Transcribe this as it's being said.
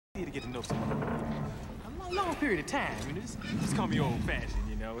to get to know someone a long period of time. You know, just call me old-fashioned,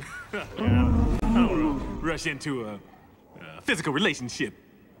 you know. I don't want to rush into a physical relationship.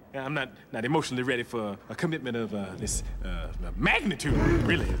 I'm not emotionally ready for a commitment of this magnitude.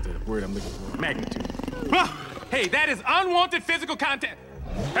 Really is the word I'm looking for. Magnitude. Well, hey, that is unwanted physical contact.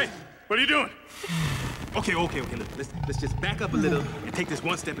 Hey, what are you doing? Okay, look, let's just back up a little and take this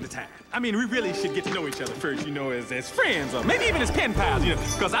one step at a time. I mean, we really should get to know each other first, you know, as friends, or maybe even as pen pals, you know,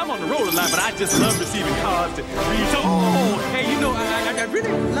 because I'm on the road a lot, but I just love receiving cards to read. So, hey, you know, I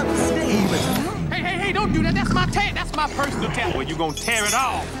really love to stay, but hey, don't do that. That's my personal talent. Well, you gonna tear it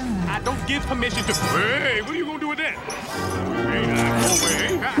off. I don't give permission to. Hey, what are you gonna do with that?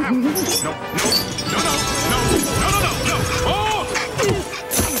 No. Oh!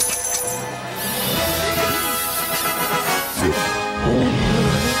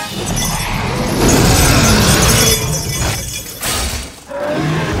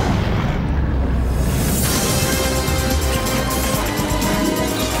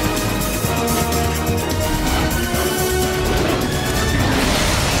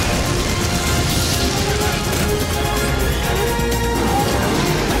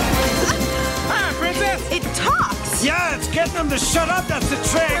 Yeah, it's getting them to shut up, that's the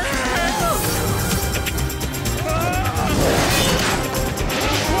trick!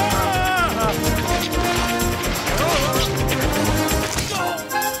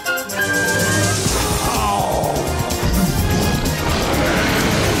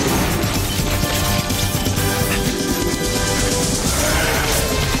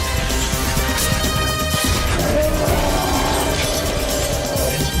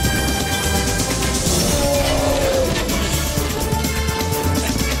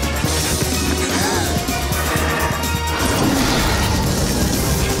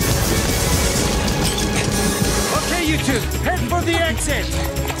 Head for the exit!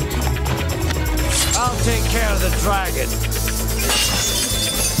 I'll take care of the dragon.